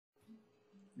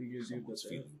What are you gonna do about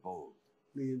that? Bold.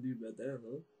 What are you gonna do about that,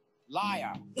 huh?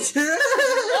 Liar.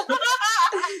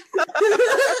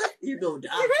 You gonna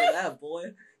die for that,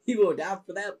 boy. You gonna die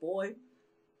for that, boy.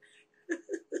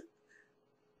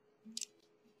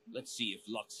 Let's see if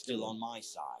luck's still on my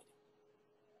side.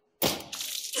 He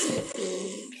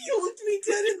looked me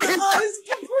dead in the eyes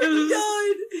before he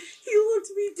died. He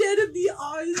looked me dead in the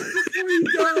eyes before he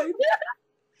died.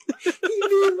 He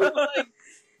knew.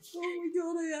 Oh my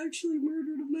god, I actually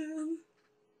murdered a man.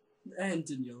 And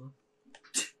Daniella.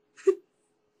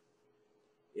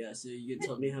 Yeah, so you can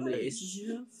tell me how many aces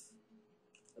you have?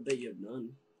 I bet you have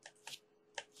none.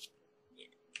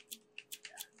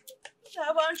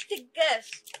 Why don't you take a guess?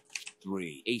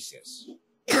 3 aces.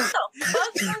 What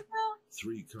the fuck,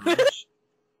 3 cards.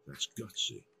 That's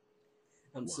gutsy.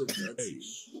 I'm so 1 gutsy.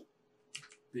 ace.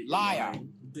 Bet you're Liar.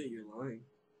 lying. Bet you're lying.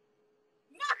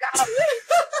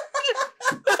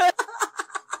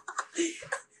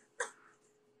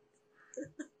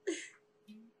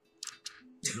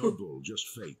 No bull, just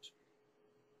fate.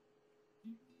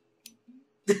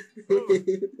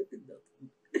 Nothing.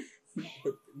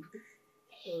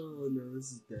 Oh no,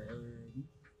 this is bad.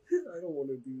 I don't want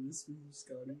to do this with you,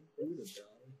 Scotty. I'm gonna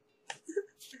die.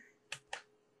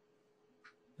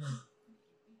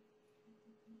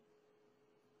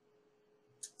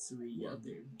 So what you got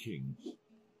there? King.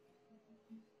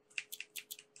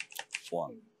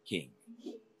 1 king.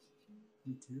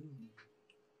 Me too.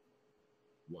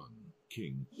 1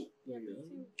 king. Yeah, me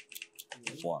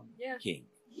too. 1 Yeah. king.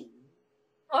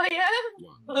 Oh yeah?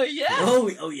 1. Oh yeah? Oh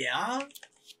yeah?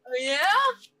 Oh yeah?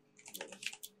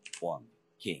 1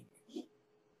 king.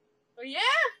 Oh yeah?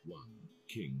 1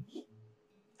 king.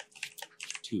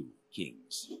 2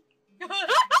 kings.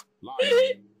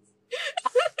 Liar.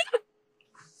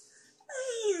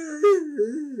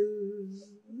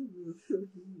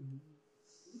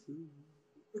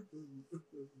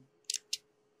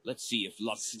 Let's see if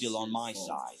luck's still on my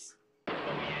side.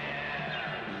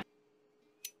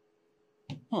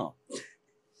 Huh.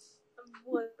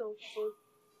 What the fuck?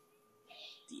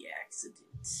 The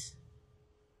accident.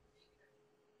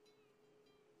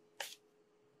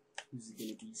 Who's it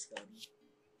gonna be, Scotty?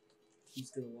 Who's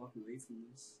gonna walk away from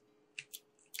this?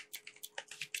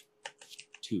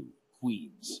 2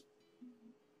 queens.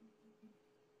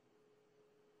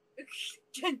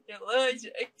 Daniella is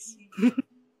actually.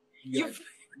 You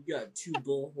got 2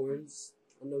 bullhorns.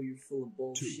 I know you're full of 2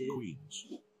 bullshit. queens.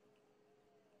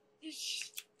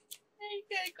 I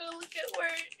gotta go look at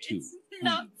where 2 it's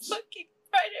not queens. fucking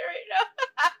Friday right now.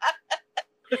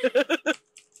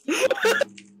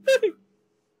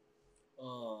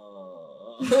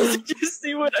 Did you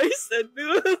see what I said,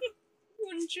 dude?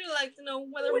 Wouldn't you like to know,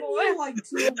 weather Wouldn't boy? you like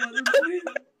to know, weather boy?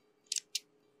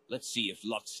 Let's see if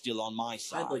luck's still on my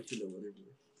side. I'd like to know, weather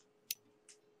boy.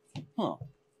 Huh.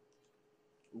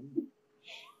 Ooh.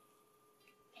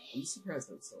 I'm surprised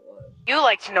that's so loud. You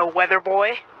like to know, weather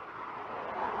boy?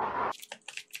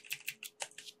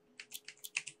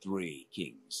 3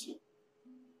 kings.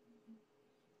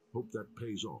 Hope that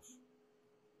pays off.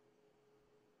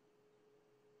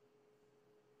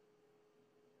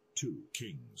 2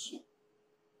 kings.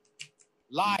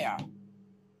 Liar.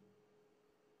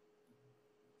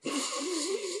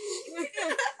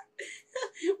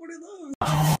 What are those?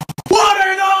 What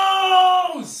are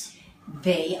those?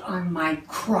 They are my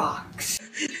Crocs.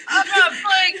 I'm not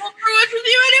playing Overwatch with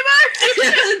you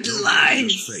anymore! Just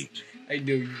Lies! fate. I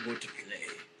know you want to play.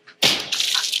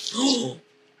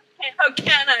 How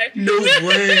can I? No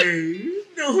way!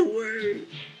 No way!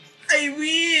 I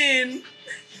win!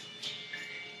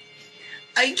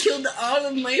 I killed all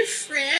of my friends!